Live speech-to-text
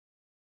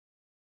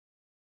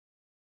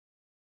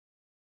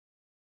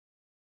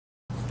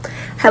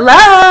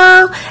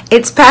Hello,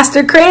 it's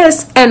Pastor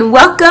Chris and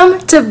welcome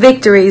to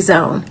Victory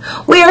Zone.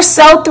 We are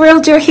so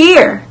thrilled you're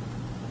here.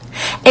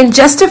 In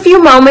just a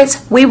few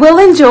moments, we will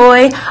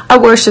enjoy a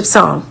worship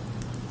song.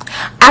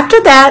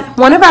 After that,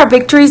 one of our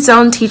Victory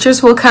Zone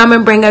teachers will come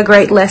and bring a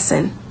great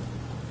lesson.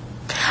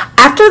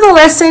 After the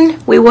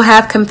lesson, we will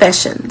have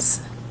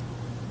confessions.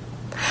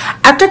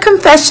 After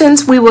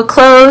confessions, we will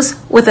close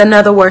with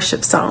another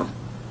worship song.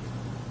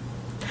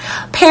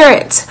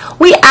 Parents,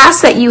 we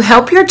ask that you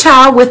help your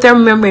child with their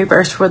memory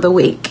verse for the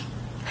week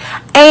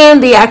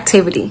and the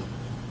activity.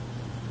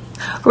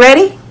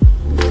 Ready?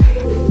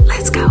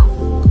 Let's go.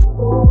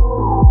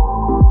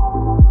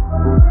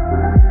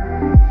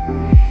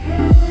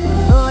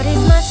 Lord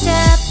is my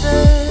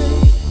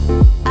shepherd,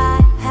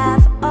 I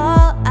have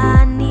all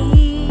I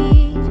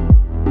need.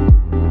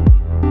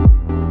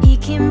 He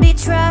can be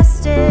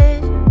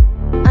trusted,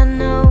 I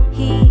know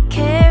He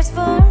cares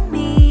for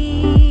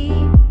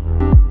me.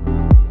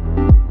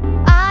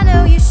 I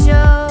know You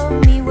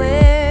show me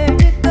where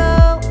to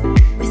go.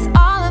 With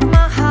all of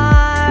my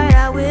heart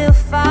I will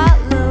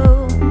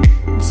follow.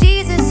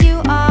 Jesus,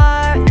 You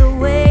are the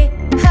way.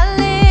 I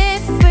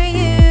live for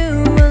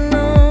You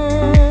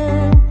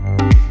alone.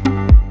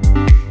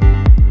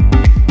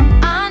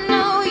 I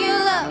know Your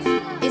love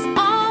is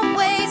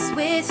always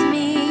with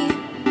me.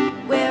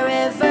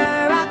 Wherever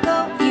I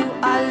go, You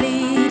are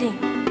leading.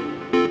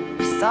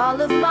 With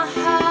all of my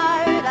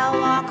heart I'll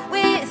walk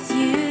with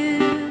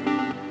You.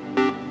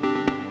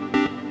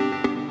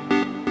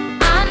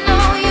 I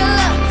know Your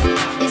love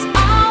is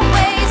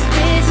always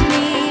with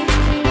me.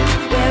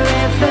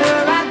 Wherever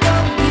I go,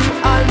 You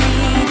are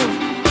leading.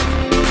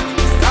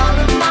 With all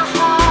of my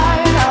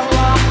heart I'll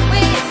walk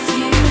with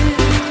You.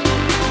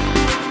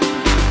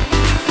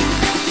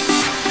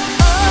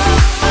 Oh,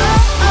 oh,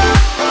 oh,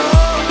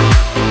 oh,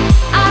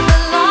 I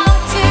belong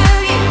to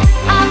You,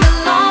 I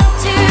belong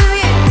to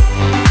You.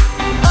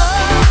 Oh,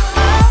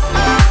 oh,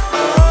 oh,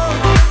 oh,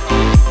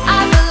 I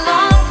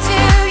belong to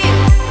You,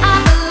 I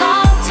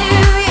belong to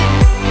You.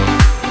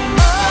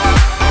 Oh,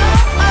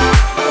 oh, oh,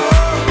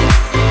 oh,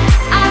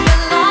 I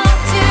belong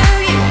to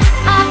You,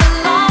 I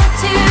belong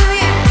to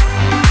You.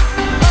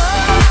 Oh,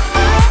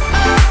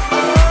 oh,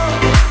 oh,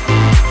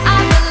 I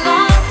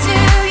belong to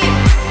You.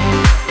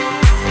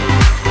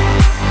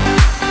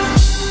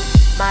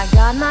 My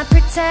God, my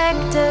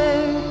protector,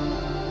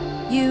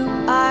 You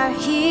are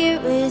here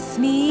with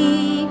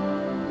me.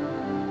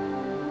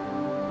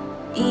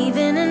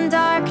 Even in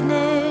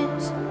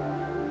darkness,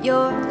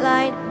 Your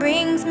light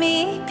brings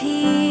me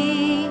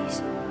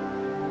peace.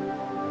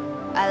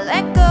 I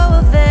let go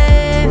of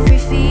every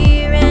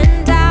fear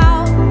and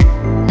doubt.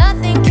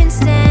 Nothing can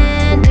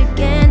stand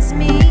against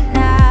me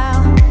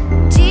now.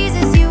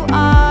 Jesus, You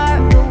are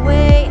the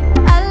way.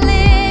 I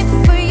live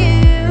for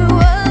You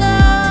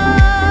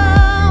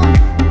alone.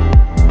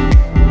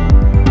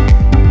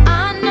 I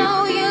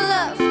know Your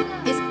love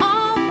is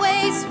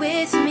always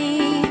with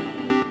me.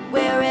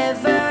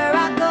 Wherever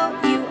I go,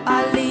 You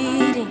are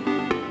leading.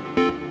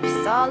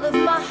 With all of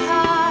my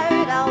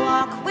heart I'll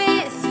walk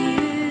with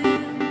You.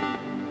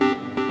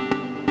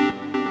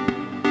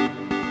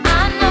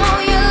 I know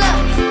Your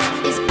love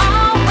is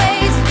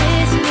always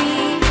with me.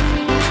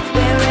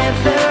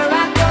 Wherever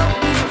I go,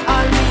 You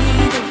are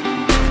leading.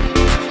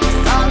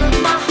 With all of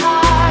my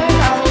heart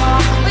I'll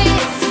walk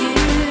with You.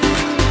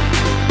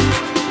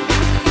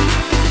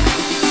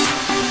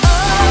 Oh,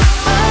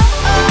 oh,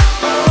 oh,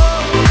 oh,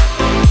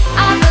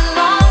 I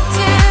belong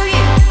to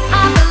You,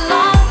 I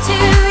belong to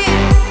You.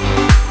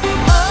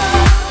 Oh,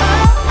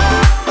 oh,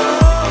 oh,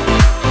 oh,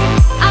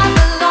 I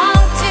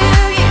belong to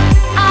You,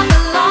 I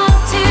belong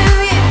to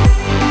You.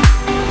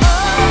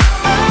 Oh,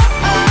 oh,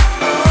 oh,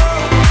 oh,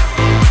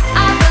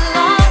 I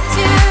belong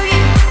to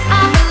You,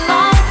 I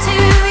belong to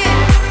You.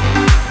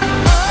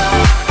 Oh,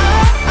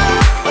 oh, oh,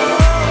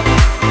 oh,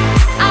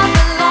 I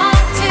belong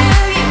to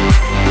You.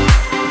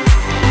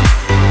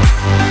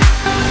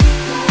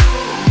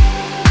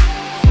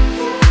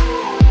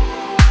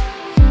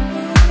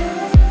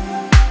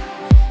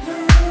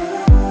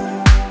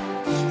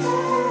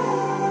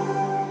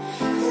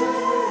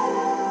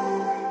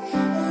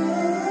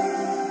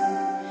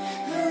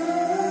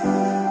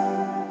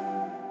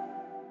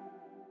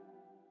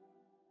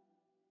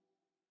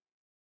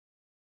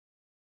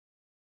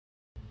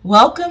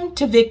 Welcome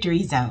to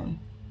Victory Zone.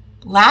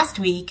 Last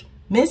week,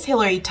 Miss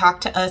Hillary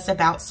talked to us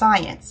about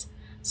science,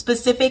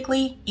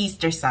 specifically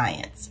Easter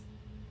science.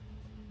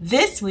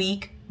 This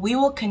week, we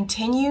will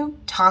continue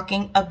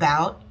talking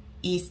about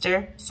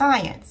Easter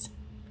science.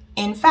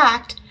 In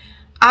fact,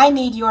 I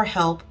need your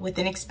help with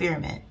an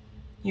experiment.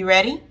 You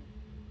ready?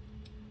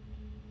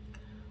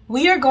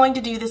 We are going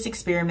to do this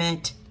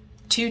experiment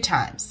 2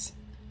 times.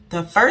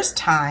 The first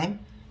time,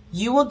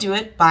 you will do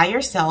it by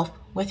yourself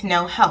with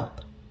no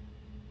help.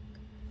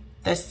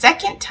 The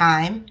second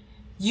time,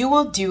 you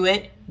will do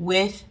it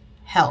with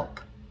help.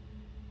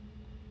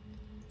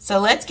 So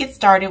let's get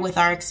started with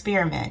our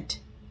experiment.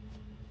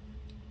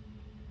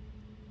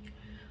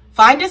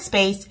 Find a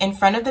space in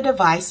front of the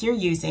device you're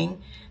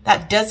using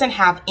that doesn't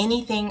have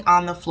anything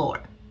on the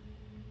floor.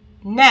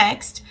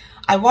 Next,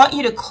 I want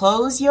you to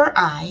close your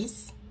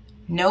eyes,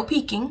 no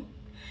peeking,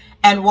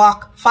 and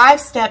walk 5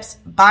 steps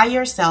by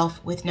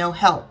yourself with no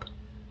help.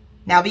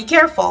 Now be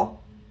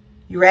careful.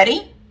 You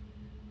ready?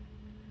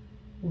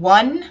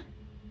 1,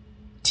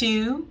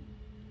 2,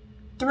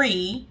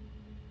 3,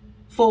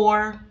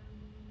 4,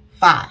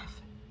 5.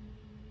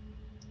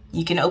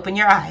 You can open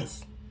your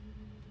eyes.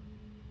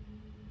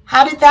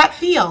 How did that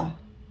feel?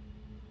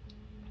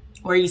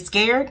 Were you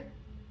scared?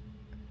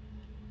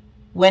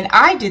 When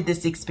I did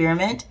this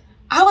experiment,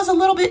 I was a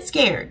little bit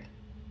scared.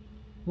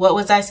 What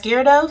was I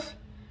scared of?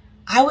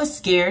 I was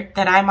scared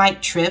that I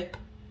might trip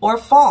or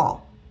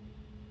fall.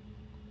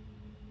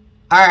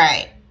 All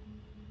right,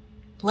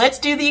 let's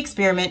do the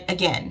experiment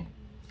again,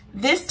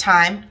 this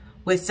time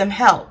with some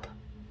help.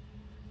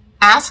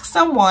 Ask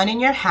someone in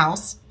your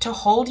house to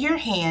hold your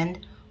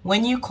hand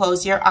when you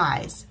close your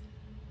eyes.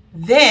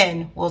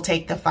 Then we'll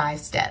take the 5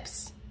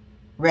 steps.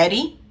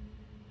 Ready?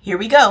 Here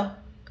we go.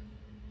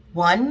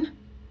 1,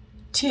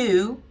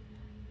 2,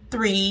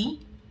 3,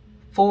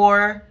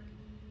 4,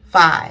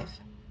 5.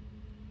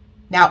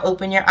 Now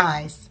open your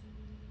eyes.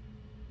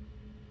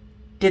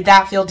 Did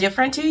that feel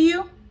different to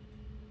you?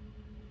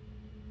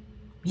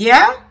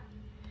 Yeah?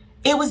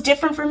 It was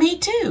different for me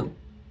too.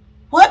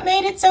 What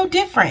made it so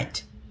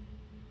different?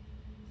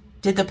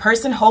 Did the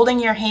person holding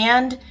your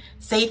hand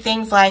say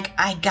things like,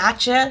 "I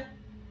gotcha,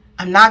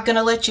 I'm not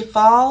gonna let you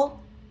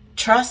fall,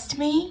 trust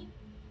me"?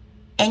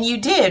 And you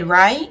did,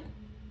 right?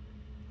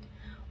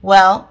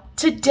 Well,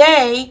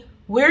 today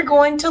we're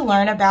going to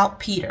learn about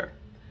Peter,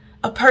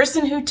 a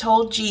person who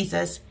told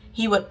Jesus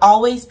he would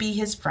always be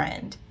his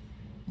friend.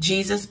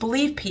 Jesus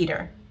believed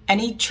Peter, and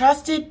he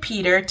trusted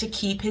Peter to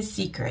keep his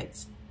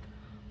secrets.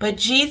 But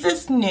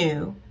Jesus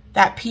knew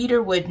that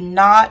Peter would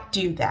not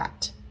do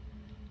that.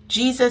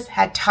 Jesus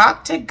had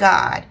talked to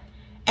God,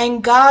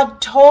 and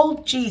God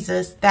told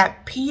Jesus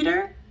that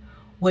Peter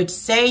would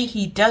say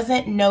he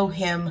doesn't know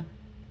him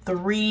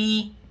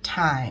 3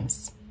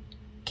 times.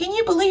 Can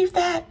you believe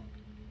that?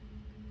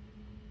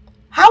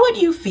 How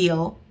would you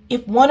feel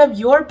if one of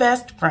your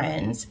best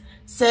friends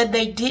said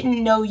they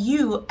didn't know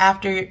you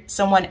after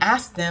someone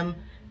asked them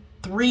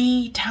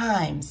 3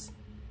 times?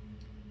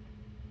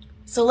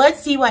 So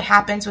let's see what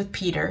happens with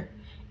Peter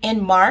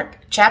in Mark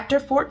chapter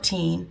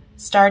 14,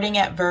 starting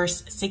at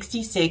verse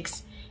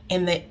 66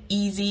 in the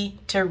Easy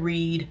to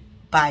Read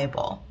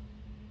Bible.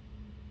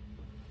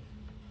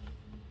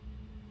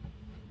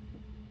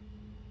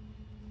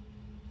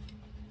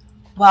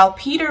 While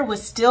Peter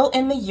was still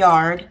in the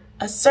yard,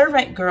 a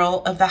servant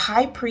girl of the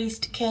high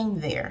priest came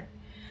there.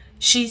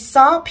 She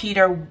saw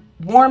Peter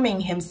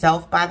warming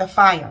himself by the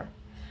fire.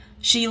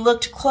 She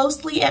looked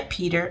closely at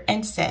Peter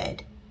and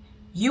said,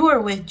 "You are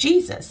with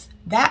Jesus,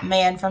 that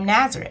man from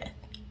Nazareth."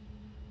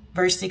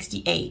 Verse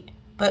 68,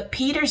 but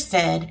Peter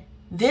said,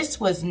 "This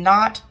was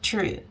not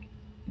true.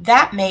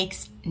 That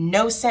makes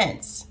no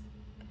sense.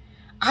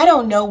 I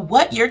don't know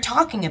what you're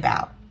talking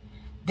about."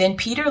 Then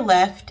Peter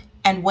left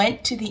and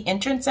went to the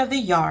entrance of the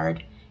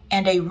yard,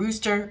 and a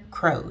rooster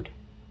crowed.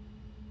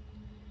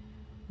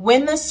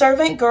 When the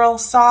servant girl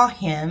saw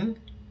him,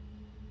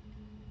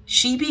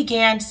 she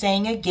began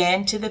saying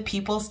again to the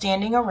people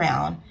standing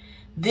around,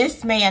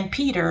 "This man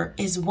Peter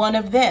is one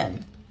of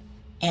them."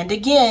 And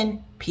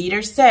again,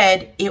 Peter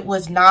said it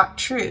was not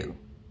true.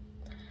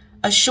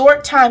 A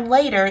short time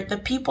later, the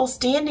people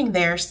standing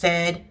there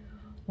said,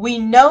 "We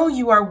know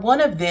you are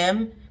one of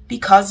them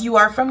because you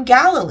are from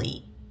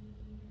Galilee."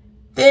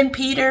 Then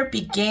Peter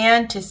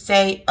began to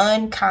say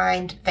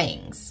unkind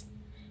things.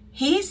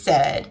 He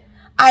said,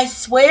 "I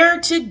swear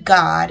to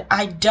God,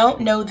 I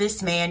don't know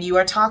this man you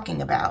are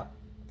talking about."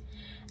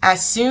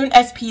 As soon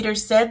as Peter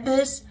said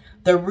this,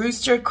 the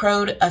rooster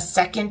crowed a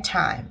second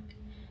time.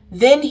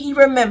 Then he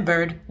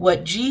remembered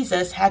what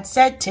Jesus had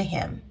said to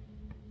him.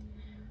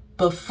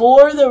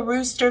 "Before the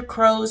rooster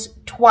crows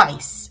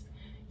twice,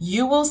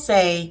 you will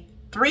say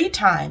 3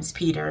 times,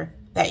 Peter,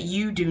 that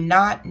you do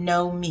not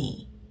know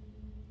me."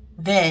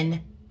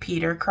 Then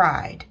Peter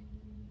cried.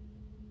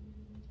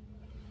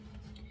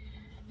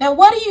 Now,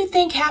 what do you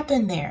think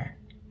happened there?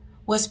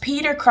 Was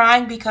Peter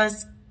crying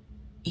because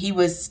he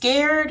was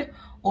scared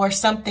or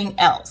something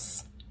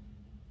else?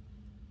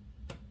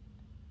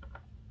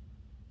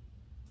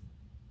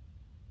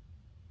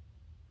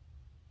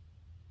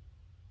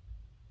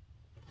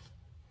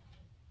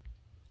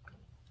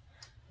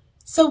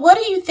 So what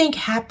do you think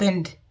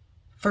happened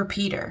for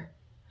Peter?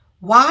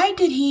 Why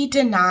did he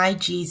deny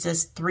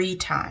Jesus 3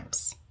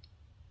 times?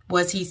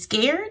 Was he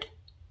scared?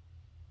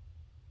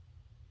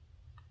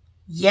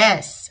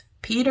 Yes,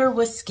 Peter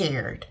was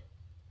scared.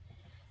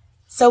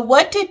 So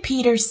what did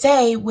Peter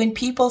say when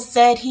people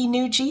said he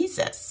knew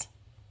Jesus?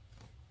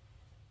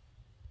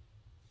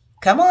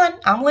 Come on,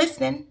 I'm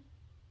listening.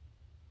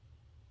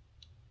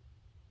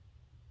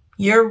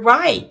 You're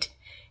right.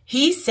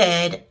 He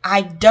said,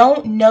 "I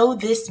don't know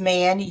this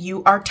man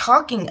you are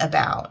talking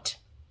about."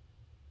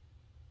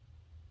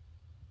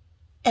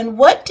 And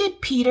what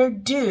did Peter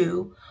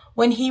do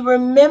when he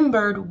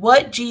remembered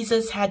what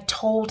Jesus had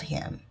told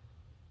him?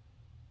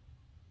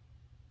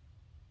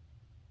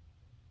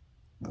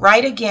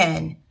 right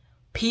again,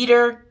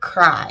 Peter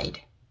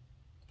cried.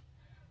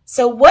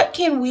 So what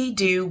can we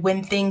do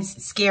when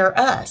things scare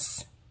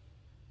us?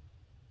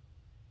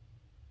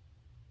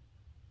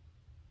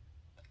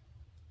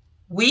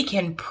 We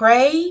can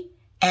pray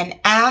and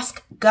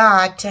ask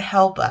God to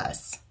help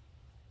us.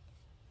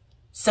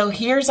 So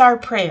here's our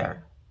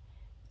prayer.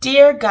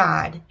 Dear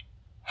God,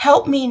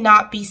 help me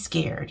not be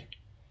scared.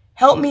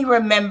 Help me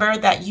remember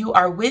that you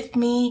are with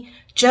me,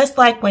 just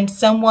like when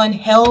someone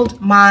held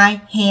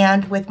my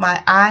hand with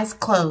my eyes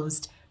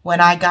closed when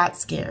I got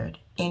scared.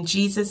 In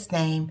Jesus'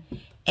 name,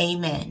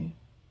 amen.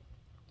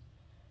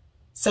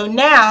 So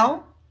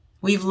now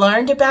we've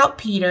learned about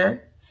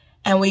Peter,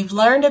 and we've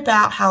learned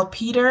about how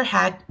Peter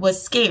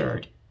was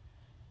scared.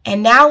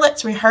 And now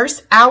let's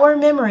rehearse our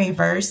memory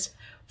verse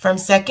from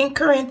 2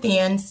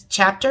 Corinthians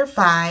chapter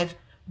 5,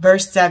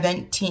 verse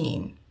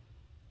 17.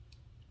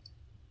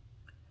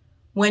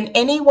 When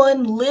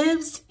anyone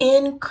lives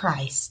in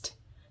Christ,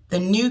 the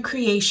new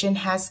creation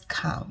has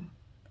come.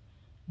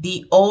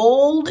 The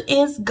old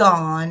is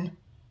gone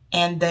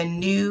and the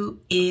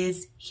new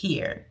is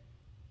here.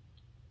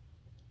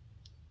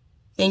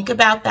 Think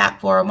about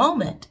that for a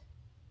moment.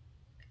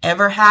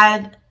 Ever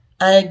had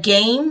a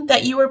game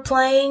that you were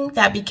playing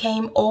that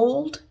became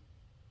old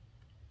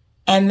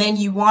and then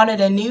you wanted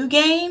a new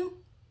game?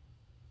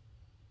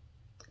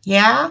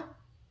 Yeah?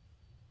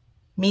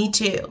 Me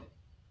too.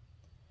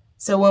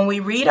 So when we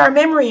read our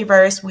memory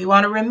verse, we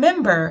want to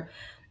remember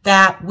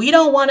that we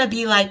don't want to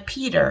be like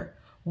Peter.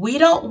 We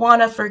don't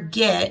want to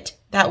forget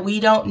that we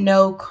don't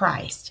know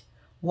Christ.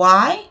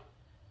 Why?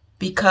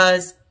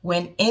 Because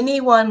when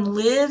anyone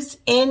lives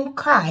in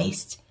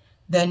Christ,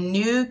 the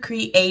new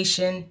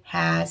creation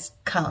has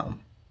come,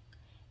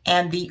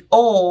 and the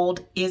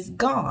old is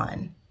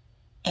gone,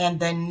 and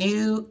the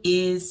new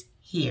is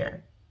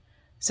here.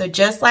 So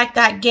just like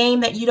that game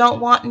that you don't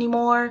want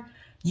anymore,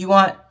 you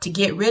want to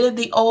get rid of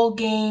the old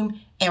game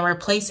and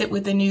replace it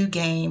with a new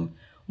game.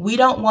 We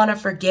don't want to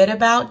forget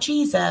about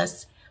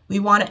Jesus. We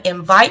want to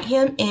invite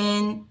him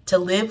in to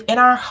live in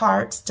our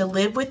hearts, to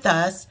live with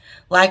us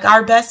like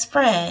our best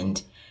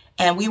friend.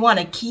 And we want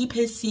to keep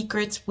his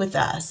secrets with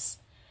us.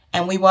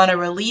 And we want to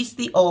release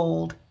the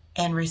old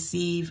and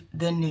receive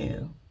the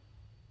new.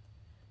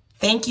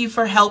 Thank you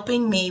for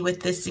helping me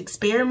with this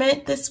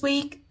experiment this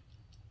week.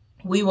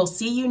 We will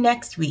see you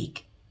next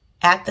week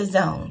at The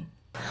Zone.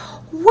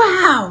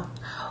 Wow!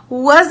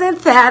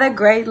 Wasn't that a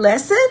great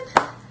lesson?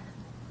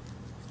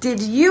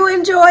 Did you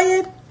enjoy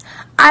it?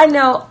 I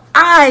know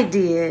I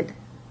did.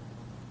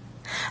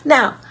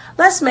 Now,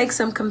 let's make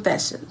some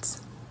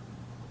confessions.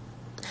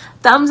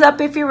 Thumbs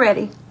up if you're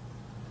ready.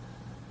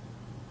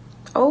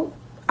 Oh,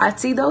 I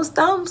see those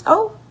thumbs.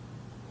 Oh,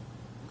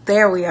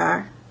 there we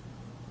are.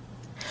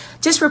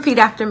 Just repeat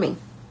after me.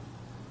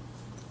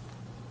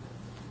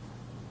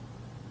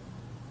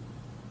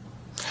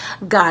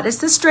 God is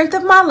the strength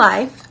of my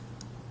life,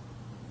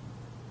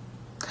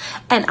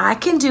 and I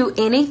can do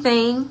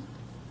anything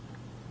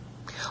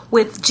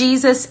with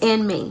Jesus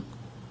in me.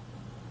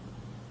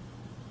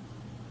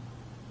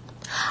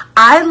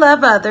 I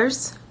love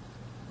others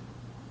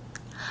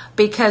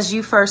because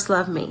you first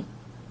loved me.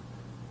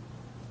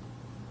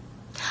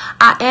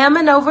 I am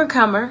an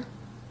overcomer.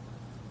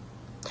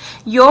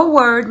 Your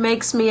word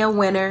makes me a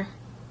winner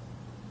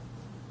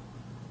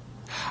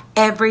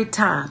every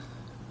time.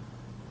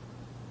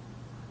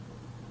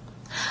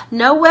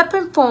 No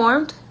weapon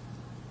formed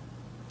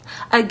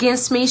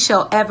against me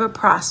shall ever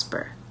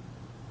prosper.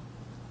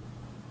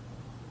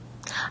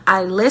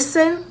 I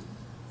listen,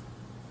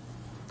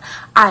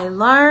 I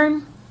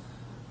learn,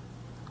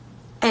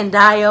 and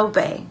I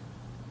obey.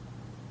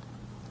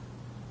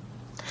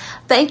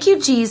 Thank you,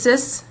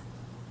 Jesus,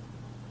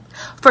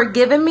 for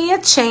giving me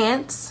a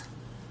chance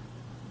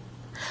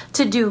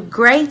to do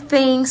great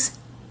things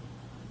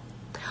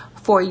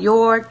for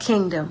your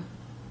kingdom.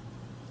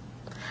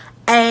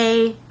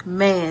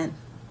 Amen.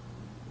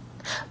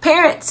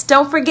 Parents,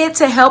 don't forget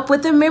to help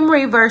with the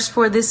memory verse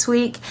for this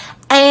week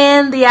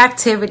and the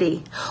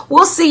activity.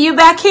 We'll see you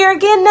back here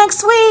again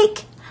next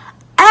week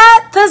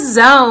at The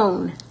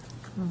Zone,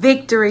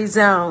 Victory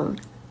Zone.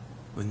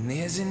 When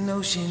there's an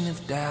ocean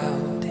of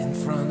doubt in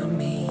front of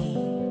me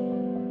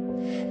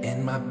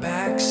and my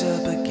back's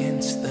up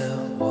against the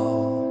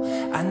wall,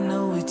 I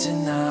know it's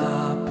an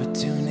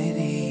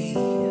opportunity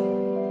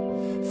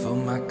for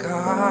my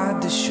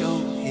God to show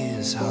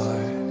his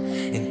heart.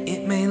 And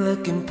it may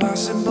look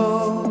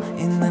impossible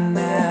in the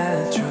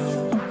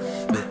natural,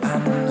 but I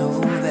know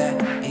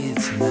that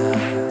it's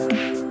not,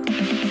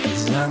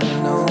 'cause I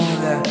know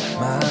that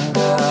my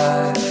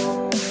God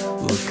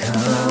will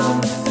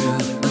come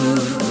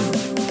through.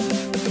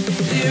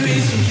 There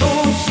is an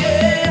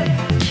ocean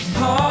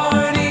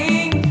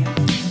parting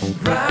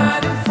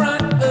right in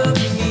front of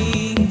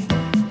me.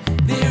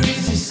 There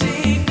is a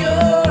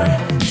Savior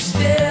who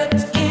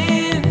stepped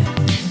in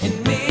and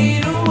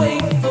made a way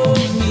for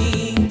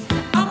me.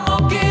 I'm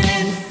walking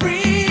in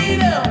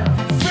freedom,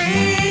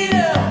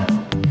 freedom.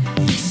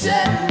 He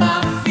set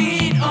my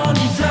feet on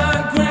dry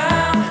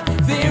ground.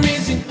 There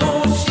is an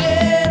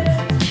ocean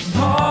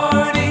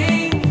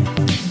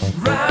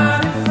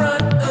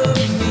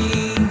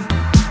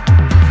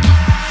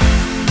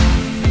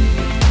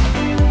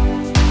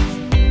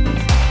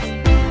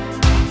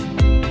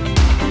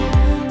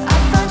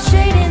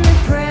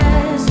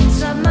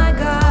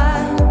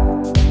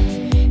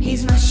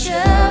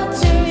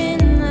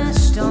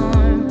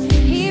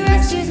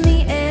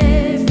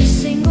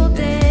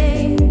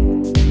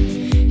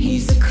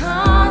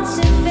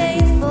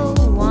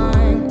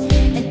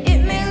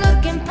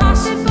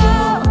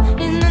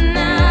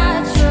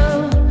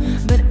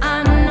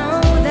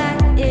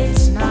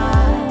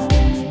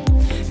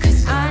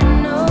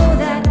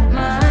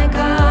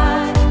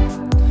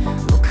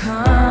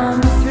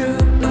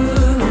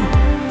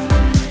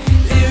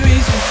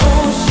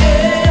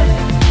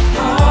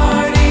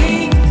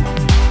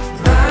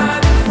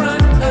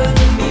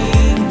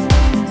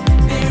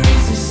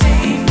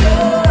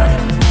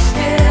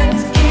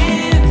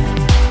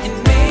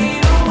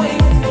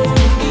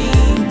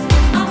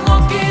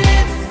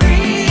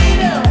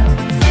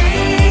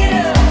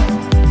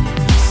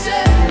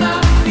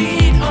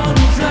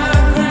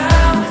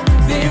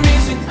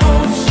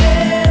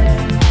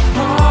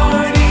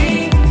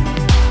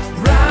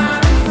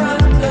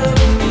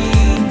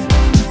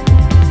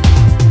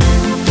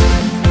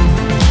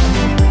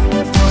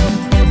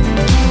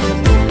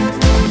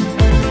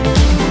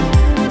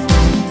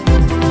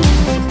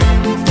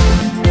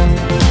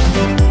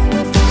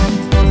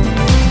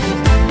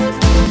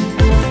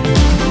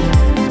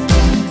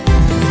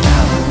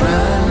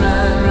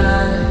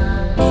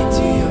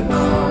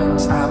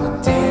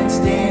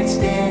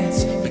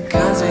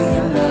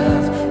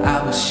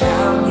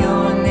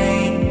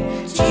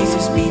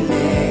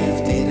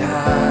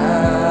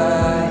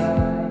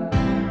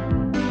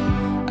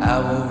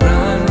will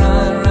run